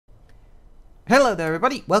Hello there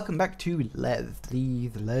everybody, welcome back to Lethe, the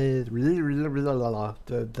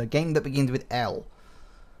game that begins with L.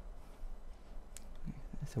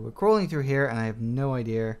 So we're crawling through here and I have no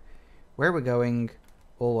idea where we're going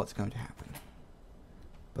or what's going to happen.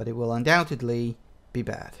 But it will undoubtedly be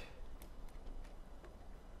bad.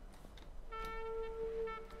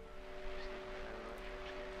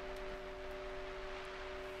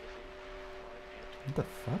 What the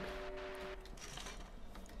fuck?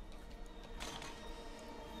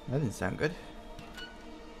 That didn't sound good.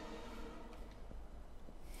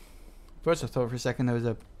 First I thought for a second there was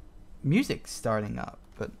a music starting up,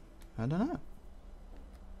 but I don't know.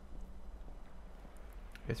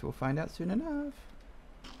 Guess we'll find out soon enough.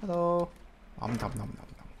 Hello. Nom, nom, nom, nom,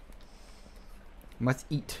 nom. Must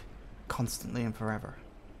eat constantly and forever.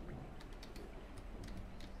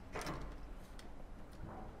 I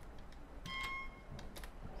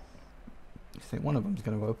think one of them's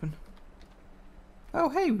going to open. Oh,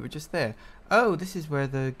 hey, we were just there. Oh, this is where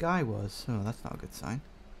the guy was. Oh, that's not a good sign.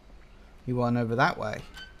 He went over that way.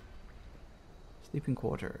 Sleeping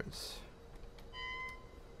quarters.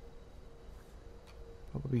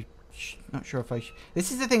 Probably not sure if I should.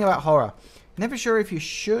 This is the thing about horror. Never sure if you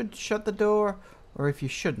should shut the door or if you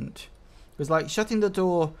shouldn't. Because, like, shutting the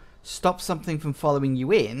door stops something from following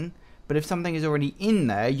you in, but if something is already in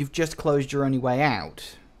there, you've just closed your only way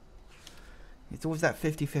out. It's always that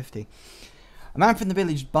 50-50. A man from the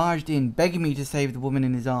village barged in, begging me to save the woman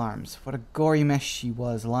in his arms. What a gory mess she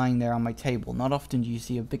was, lying there on my table. Not often do you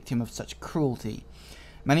see a victim of such cruelty.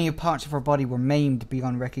 Many parts of her body were maimed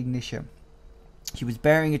beyond recognition. She was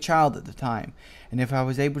bearing a child at the time, and if I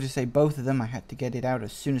was able to save both of them, I had to get it out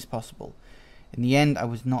as soon as possible. In the end, I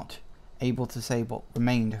was not able to save what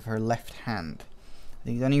remained of her left hand. I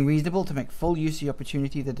think it's only reasonable to make full use of the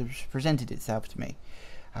opportunity that has presented itself to me.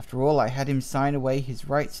 After all, I had him sign away his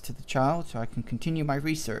rights to the child so I can continue my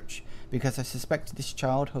research, because I suspect this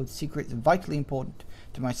child holds secrets vitally important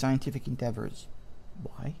to my scientific endeavors.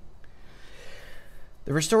 Why?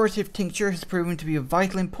 The restorative tincture has proven to be of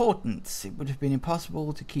vital importance. It would have been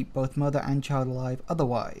impossible to keep both mother and child alive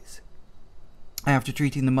otherwise. After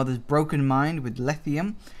treating the mother's broken mind with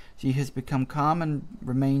lithium, she has become calm and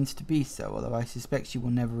remains to be so, although I suspect she will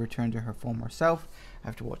never return to her former self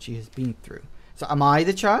after what she has been through. So am I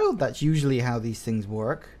the child? That's usually how these things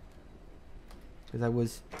work. Because I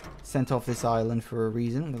was sent off this island for a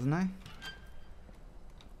reason, wasn't I?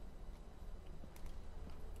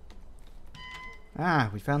 Ah,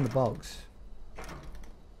 we found the bogs.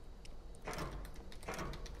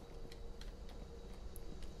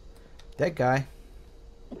 Dead guy.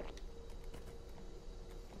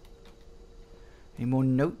 Any more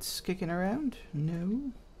notes kicking around?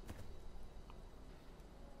 No.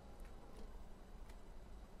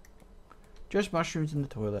 Just mushrooms in the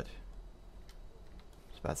toilet.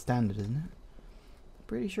 It's about standard, isn't it?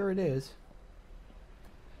 Pretty sure it is.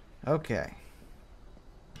 Okay.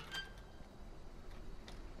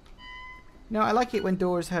 You know, I like it when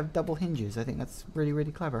doors have double hinges. I think that's really,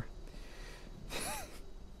 really clever.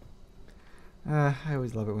 I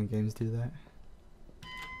always love it when games do that.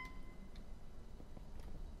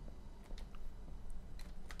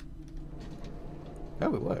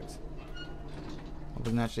 Oh, it works. I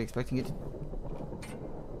wasn't actually expecting it to.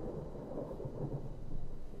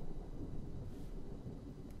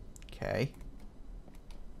 Okay.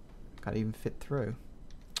 Can't even fit through.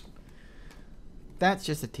 That's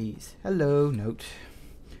just a tease. Hello, note.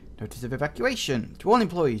 Notice of evacuation. To all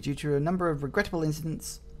employees, due to a number of regrettable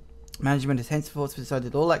incidents, management has henceforth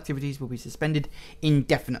decided all activities will be suspended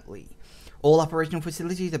indefinitely. All operational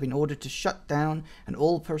facilities have been ordered to shut down, and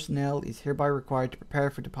all personnel is hereby required to prepare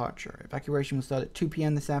for departure. Evacuation will start at 2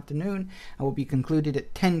 p.m. this afternoon and will be concluded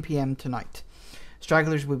at 10 p.m. tonight.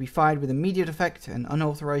 Stragglers will be fired with immediate effect, and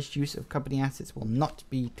unauthorized use of company assets will not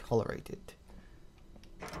be tolerated.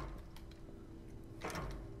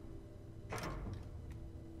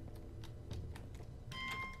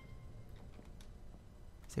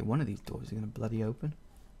 Say one of these doors is going to bloody open.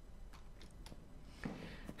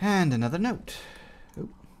 And another note. Oh.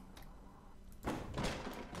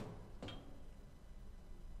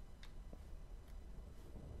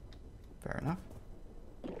 Fair enough.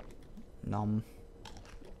 Nom.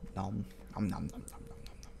 Nom. Nom nom nom nom nom nom.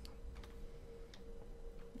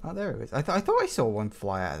 Oh, there it is. I thought I saw one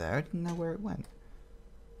fly out of there. I didn't know where it went.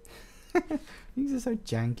 These are so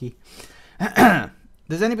janky.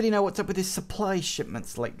 Does anybody know what's up with his supply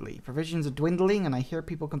shipments lately? Provisions are dwindling, and I hear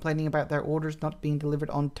people complaining about their orders not being delivered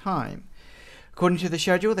on time. According to the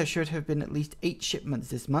schedule, there should have been at least 8 shipments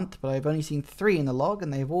this month, but I've only seen 3 in the log,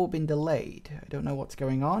 and they have all been delayed. I don't know what's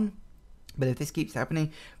going on. But if this keeps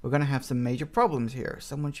happening, we're going to have some major problems here.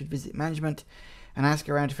 Someone should visit management and ask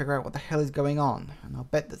around to figure out what the hell is going on. And I'll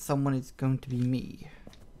bet that someone is going to be me.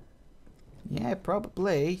 Yeah,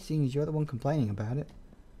 probably, seeing as you're the one complaining about it.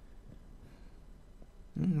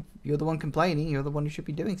 If you're the one complaining, you're the one who should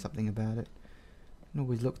be doing something about it. You can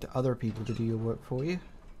always look to other people to do your work for you.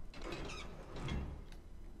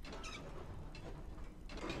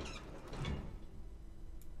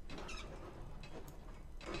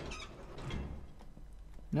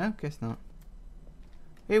 No, guess not.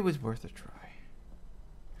 It was worth a try.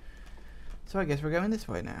 So I guess we're going this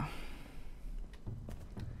way now.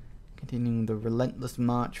 Continuing the relentless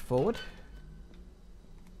march forward.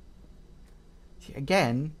 See,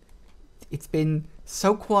 again, it's been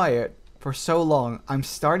so quiet for so long, I'm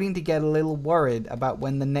starting to get a little worried about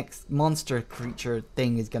when the next monster creature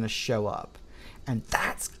thing is going to show up. And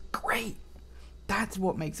that's great! That's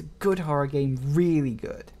what makes a good horror game really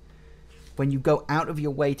good. When you go out of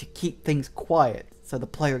your way to keep things quiet so the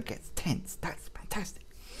player gets tense. That's fantastic.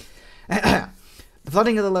 The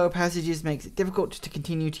flooding of the lower passages makes it difficult to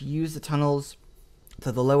continue to use the tunnels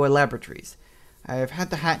to the lower laboratories. I have had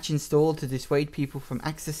the hatch installed to dissuade people from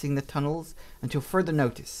accessing the tunnels until further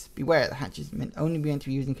notice. Beware, the hatch is only meant to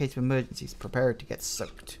be used in case of emergencies. Prepare to get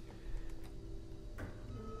soaked.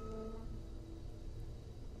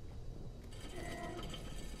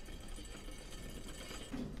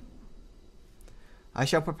 I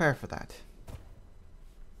shall prepare for that.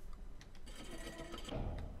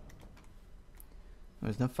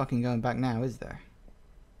 There's no fucking going back now, is there?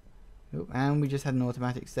 Oh, and we just had an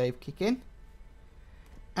automatic save kick in.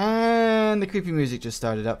 And the creepy music just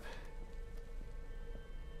started up.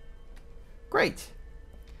 Great.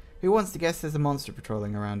 Who wants to guess there's a monster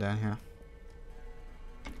patrolling around down here?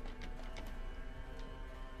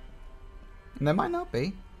 And there might not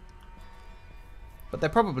be. But there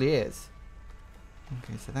probably is.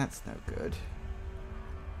 Okay, so that's no good.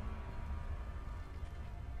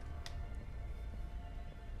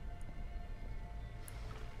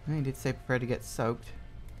 I did say prepare to get soaked.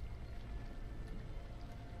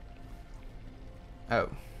 Oh.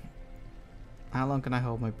 How long can I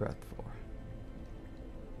hold my breath for?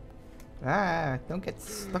 Ah, don't get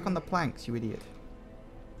stuck on the planks, you idiot.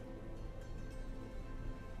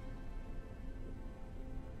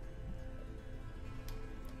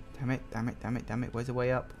 Damn it, damn it, damn it, damn it. Where's the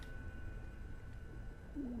way up?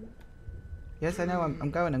 Yes, I know,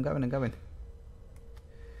 I'm going.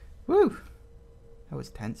 Woo! That was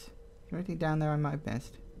tense. Is there anything down there I might have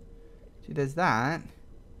missed? See, there's that.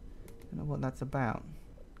 I don't know what that's about.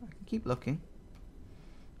 I can keep looking.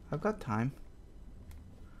 I've got time.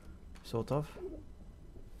 Sort of.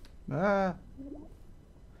 Ah.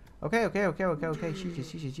 Okay.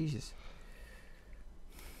 Jesus.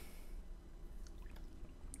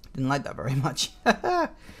 Didn't like that very much.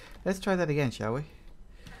 Let's try that again, shall we?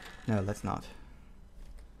 No, let's not.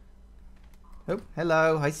 Oh,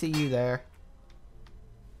 hello. I see you there.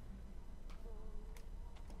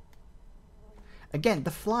 Again,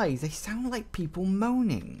 the flies, they sound like people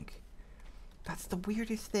moaning. That's the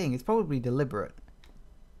weirdest thing. It's probably deliberate.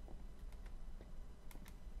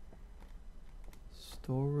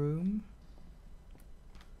 Storeroom.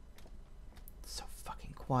 It's so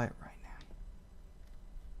fucking quiet right now.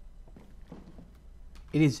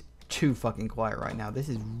 It is too fucking quiet right now. This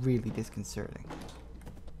is really disconcerting.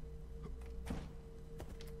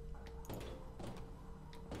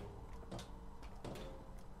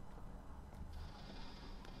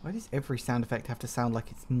 Why does every sound effect have to sound like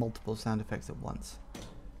it's multiple sound effects at once?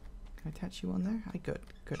 Can I attach you on there? Good,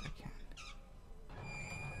 I can.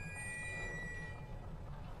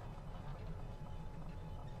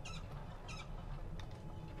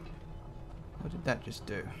 What did that just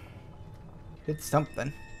do? Did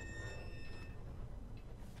something.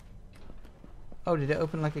 Oh, did it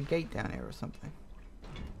open like a gate down here or something?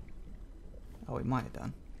 Oh, it might have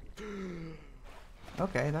done.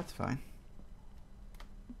 Okay, that's fine.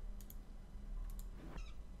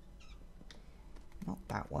 Not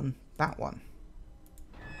that one. That one.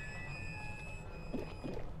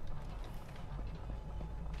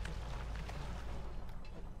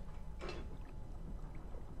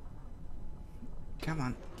 Come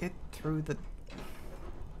on, get through the...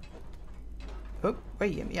 Oh,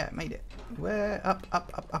 wait, yeah, I made it. Where? Up.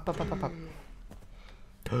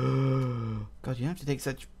 God, you have to take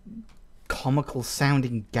such comical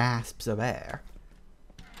sounding gasps of air.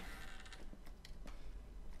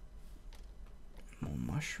 More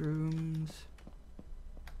mushrooms.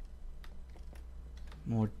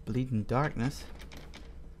 More bleeding darkness.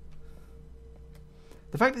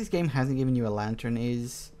 The fact that this game hasn't given you a lantern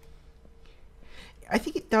is... I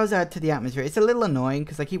think it does add to the atmosphere. It's a little annoying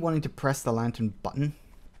because I keep wanting to press the lantern button.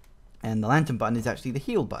 And the lantern button is actually the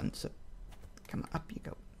heal button. So, come on, up you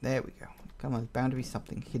go. There we go. Come on, there's bound to be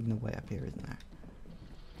something hidden away up here, isn't there?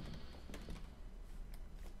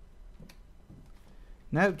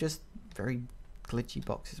 No, just very glitchy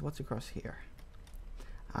boxes. What's across here?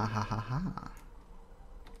 Ah ha ha ha.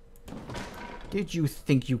 Did you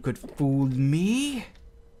think you could fool me?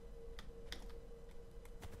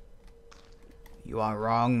 You are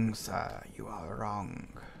wrong, sir. You are wrong.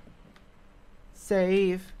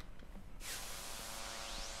 Save.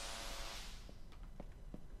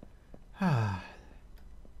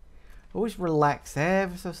 Always relax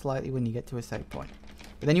ever so slightly when you get to a save point.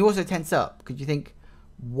 But then you also tense up because you think,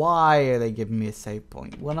 why are they giving me a save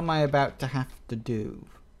point? What am I about to have to do?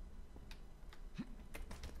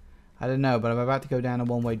 I don't know, but I'm about to go down a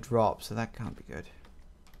one-way drop, so that can't be good.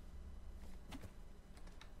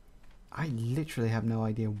 I literally have no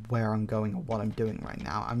idea where I'm going or what I'm doing right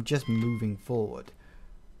now. I'm just moving forward.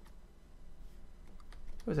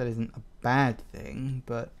 I suppose that isn't a bad thing,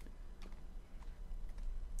 but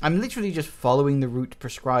I'm literally just following the route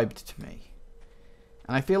prescribed to me.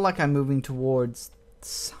 And I feel like I'm moving towards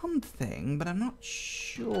something, but I'm not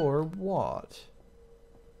sure what.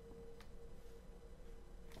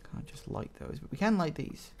 Can't just light those, but we can light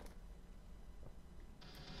these.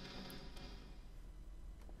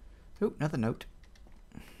 Oh, another note.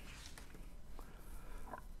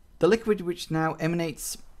 The liquid, which now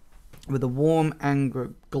emanates with a warm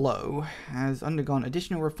amber glow, has undergone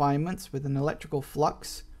additional refinements with an electrical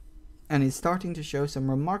flux and is starting to show some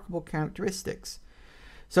remarkable characteristics.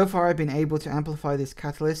 So far, I've been able to amplify this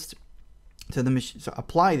catalyst to the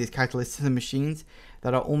apply this catalyst to the machines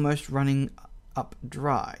that are almost running up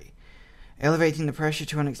dry, elevating the pressure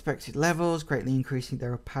to unexpected levels, greatly increasing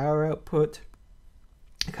their power output.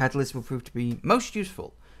 The catalyst will prove to be most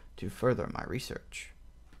useful to further my research.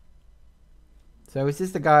 So is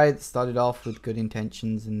this the guy that started off with good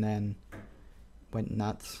intentions and then went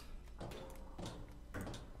nuts?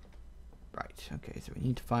 Right, okay, so we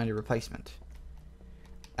need to find a replacement.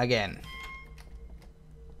 Again.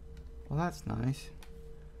 Well, that's nice.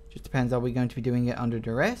 Just depends, are we going to be doing it under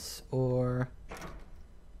duress or...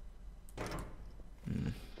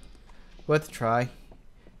 Worth a try.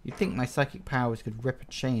 You'd think my psychic powers could rip a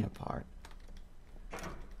chain apart.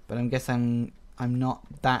 But I guess I'm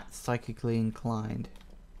not that psychically inclined.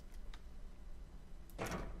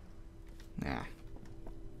 Nah.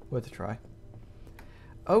 Worth a try.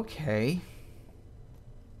 Okay.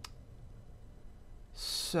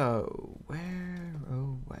 So, where,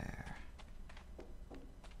 oh where?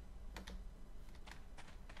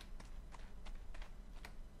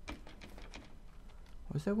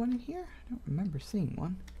 Was there one in here? I don't remember seeing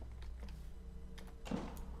one.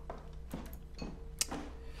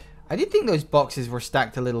 I did think those boxes were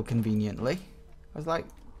stacked a little conveniently. I was like,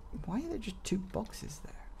 why are there just two boxes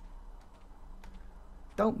there?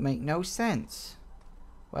 Don't make no sense.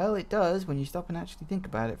 Well, it does when you stop and actually think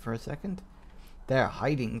about it for a second. They're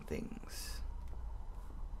hiding things.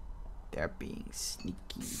 They're being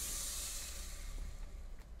sneaky.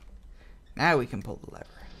 Now we can pull the lever.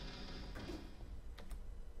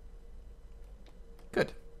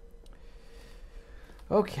 Good.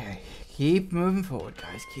 Okay, keep moving forward,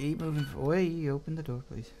 guys. Keep moving forward. Wait, open the door,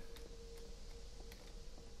 please.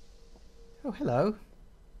 Oh, hello.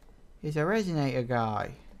 He's a resonator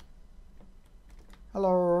guy.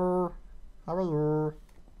 Hello. Hello.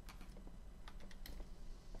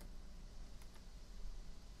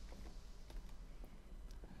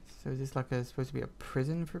 So is this like supposed to be a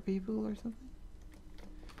prison for people or something?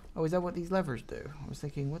 Oh, is that what these levers do? I was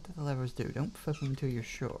thinking, what do the levers do? Don't flip them until you're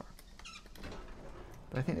sure.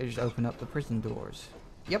 But I think they just open up the prison doors.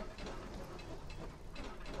 Yep.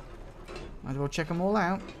 Might as well check them all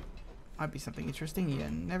out. Might be something interesting, you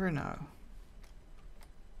never know.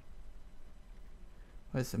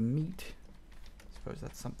 There's some meat. I suppose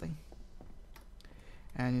that's something.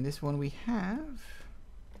 And in this one we have...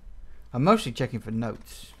 I'm mostly checking for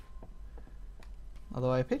notes.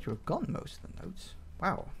 Although I appear to have gotten most of the notes.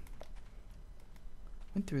 Wow.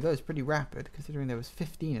 Went through those pretty rapid, considering there was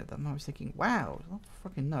 15 of them. I was thinking, wow, a lot of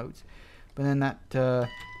fucking notes. But then that, what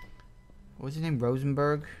was his name,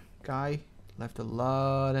 Rosenberg guy, left a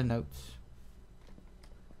lot of notes.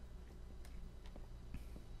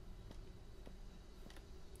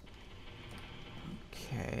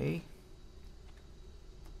 Okay.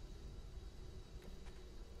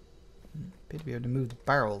 Appear to be able to move the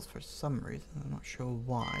barrels for some reason. I'm not sure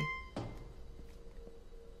why.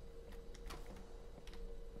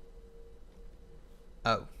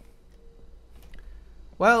 Oh.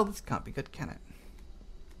 Well, this can't be good, can it?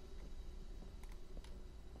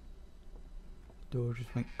 Door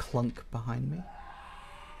just went clunk behind me.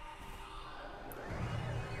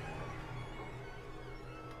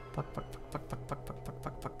 Fuck, fuck, fuck, fuck, fuck, fuck, fuck,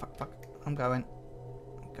 fuck, fuck, fuck, fuck. I'm going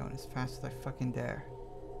as fast as I fucking dare.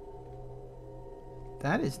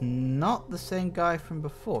 That is not the same guy from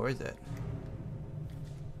before, is it?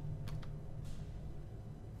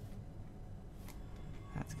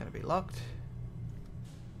 That's gonna be locked.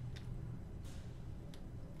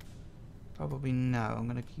 Probably no. I'm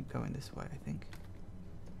gonna keep going this way, I think.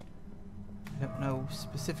 I don't know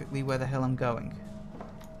specifically where the hell I'm going.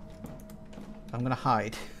 I'm gonna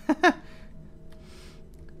hide.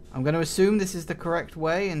 I'm gonna assume this is the correct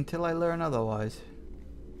way until I learn otherwise.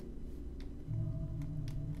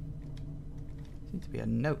 Seems to be a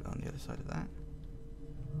note on the other side of that.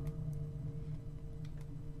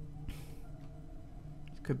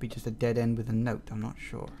 It could be just a dead end with a note, I'm not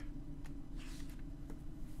sure.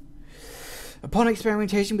 Upon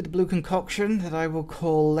experimentation with the blue concoction that I will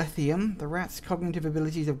call Lethium, the rat's cognitive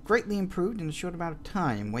abilities have greatly improved in a short amount of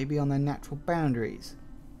time, way beyond their natural boundaries.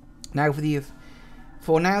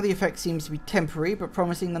 For now, the effect seems to be temporary, but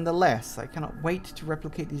promising nonetheless. I cannot wait to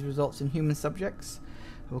replicate these results in human subjects.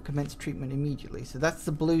 I will commence treatment immediately. So that's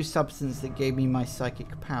the blue substance that gave me my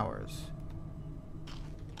psychic powers.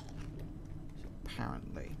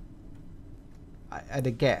 Apparently. I'd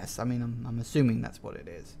a guess. I mean, I'm assuming that's what it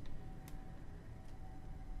is.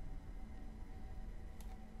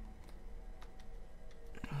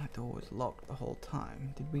 That door was locked the whole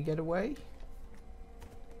time. Did we get away?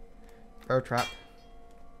 Bear trap.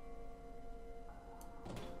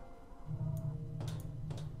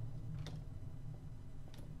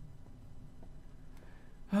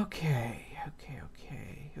 Okay.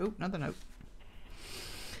 Oh, another note.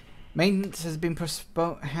 Maintenance has been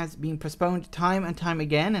postponed time and time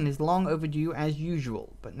again and is long overdue as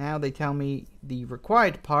usual. But now they tell me the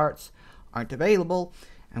required parts aren't available,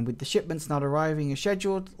 and with the shipments not arriving as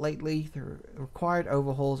scheduled lately, the required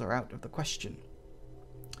overhauls are out of the question.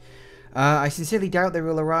 I sincerely doubt they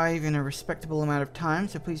will arrive in a respectable amount of time,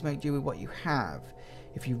 so please make do with what you have.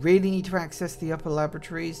 If you really need to access the upper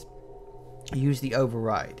laboratories, use the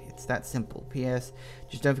override. It's that simple. P.S.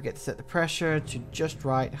 Just don't forget to set the pressure to just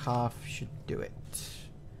right. Half should do it.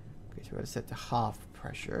 Okay, so we're going to set to half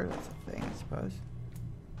pressure. That's a thing, I suppose.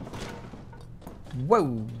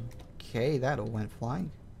 Whoa! Okay, that all went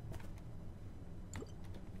flying.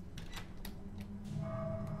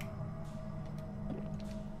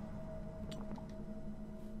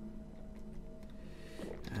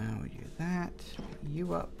 We do that. Pick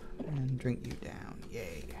you up and drink you down.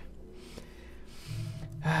 Yay.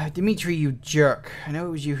 Dimitri, you jerk. I know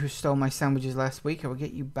it was you who stole my sandwiches last week. I will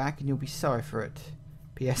get you back and you'll be sorry for it.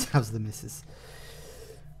 P.S. How's the missus?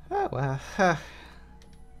 Oh, well.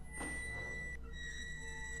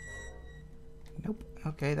 Nope.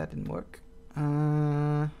 Okay, that didn't work.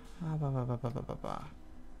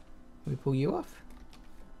 We pull you off?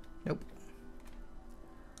 Nope.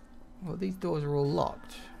 Well, these doors are all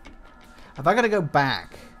locked. Have I got to go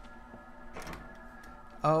back?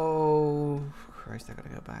 Oh, Christ, I got to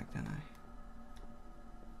go back, don't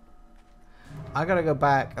I? I got to go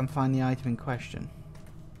back and find the item in question.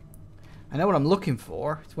 I know what I'm looking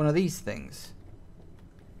for. It's one of these things.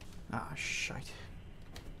 Ah, shite.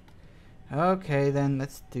 Okay, then,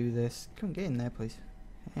 let's do this. Come on, get in there, please.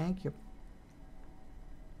 Thank you.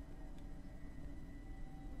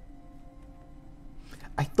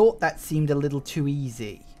 I thought that seemed a little too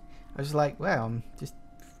easy. I was like, well, I'm just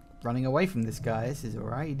running away from this guy. This is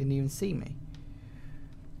alright. He didn't even see me.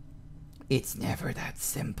 It's never that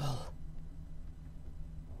simple.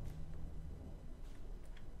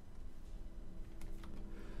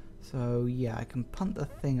 So, yeah, I can punt the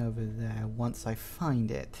thing over there once I find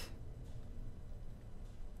it.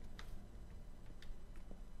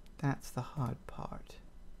 That's the hard part.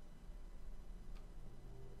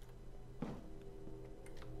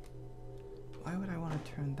 Why would I want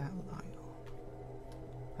to turn that light on?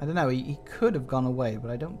 I don't know, he could have gone away,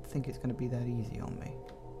 but I don't think it's going to be that easy on me.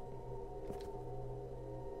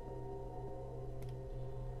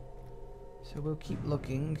 So we'll keep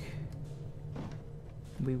looking.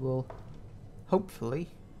 We will hopefully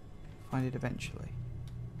find it eventually.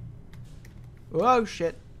 Oh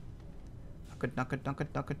shit! Knock it, knock it, knock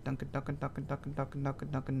it, knock it, knock it, knock it, knock it, knock it, knock it,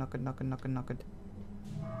 knock it, knock it, knock it, knock it, knock it.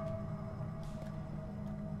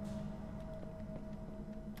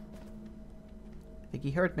 I think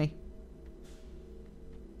he heard me.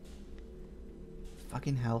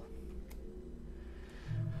 Fucking hell.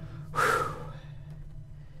 Whew.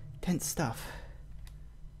 Tense stuff.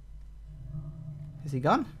 Is he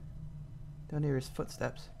gone? Don't hear his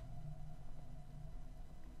footsteps.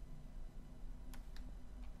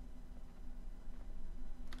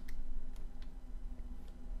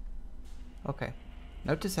 Okay.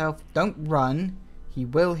 Note to self, don't run. He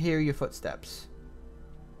will hear your footsteps.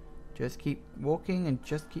 Just keep walking and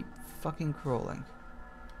just keep fucking crawling.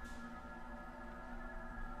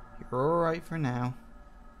 You're alright for now.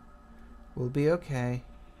 We'll be okay.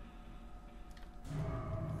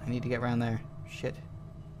 I need to get around there. Shit.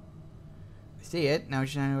 I see it. Now I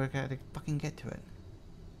just know how to fucking get to it.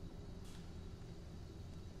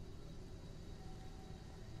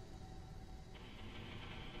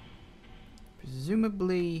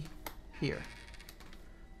 Presumably here.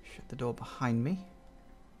 Shut the door behind me.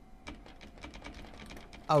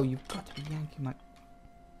 Oh, you've got to be yanking my...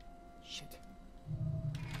 Shit.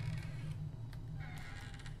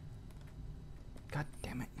 God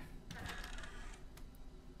damn it.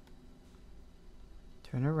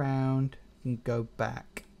 Turn around and go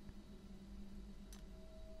back.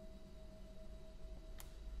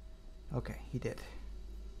 Okay, he did.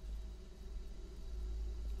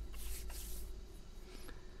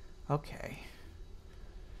 Okay.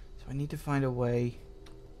 So I need to find a way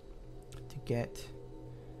to get...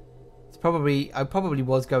 It's probably... I probably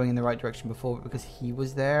was going in the right direction before, but because he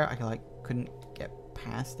was there, I like couldn't get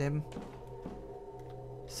past him.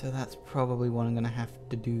 So that's probably what I'm going to have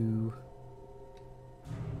to do.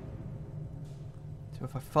 So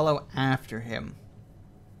if I follow after him,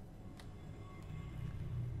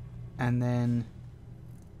 and then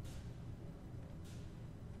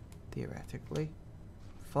theoretically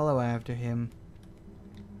follow after him,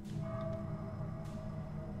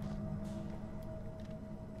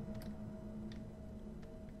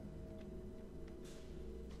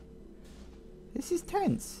 this is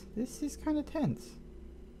tense. This is kind of tense.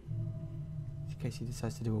 In case he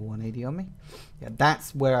decides to do a 180 on me. Yeah,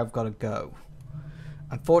 that's where I've got to go.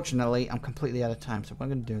 Unfortunately, I'm completely out of time. So what I'm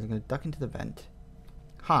going to do is I'm going to duck into the vent,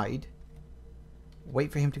 hide,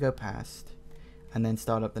 wait for him to go past, and then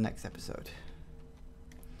start up the next episode.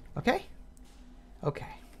 Okay?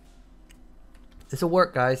 Okay. This will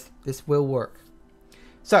work, guys. This will work.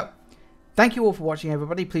 So, thank you all for watching,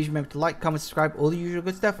 everybody. Please remember to like, comment, subscribe, all the usual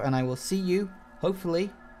good stuff, and I will see you,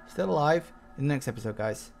 hopefully, still alive, in the next episode,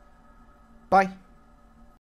 guys. Bye.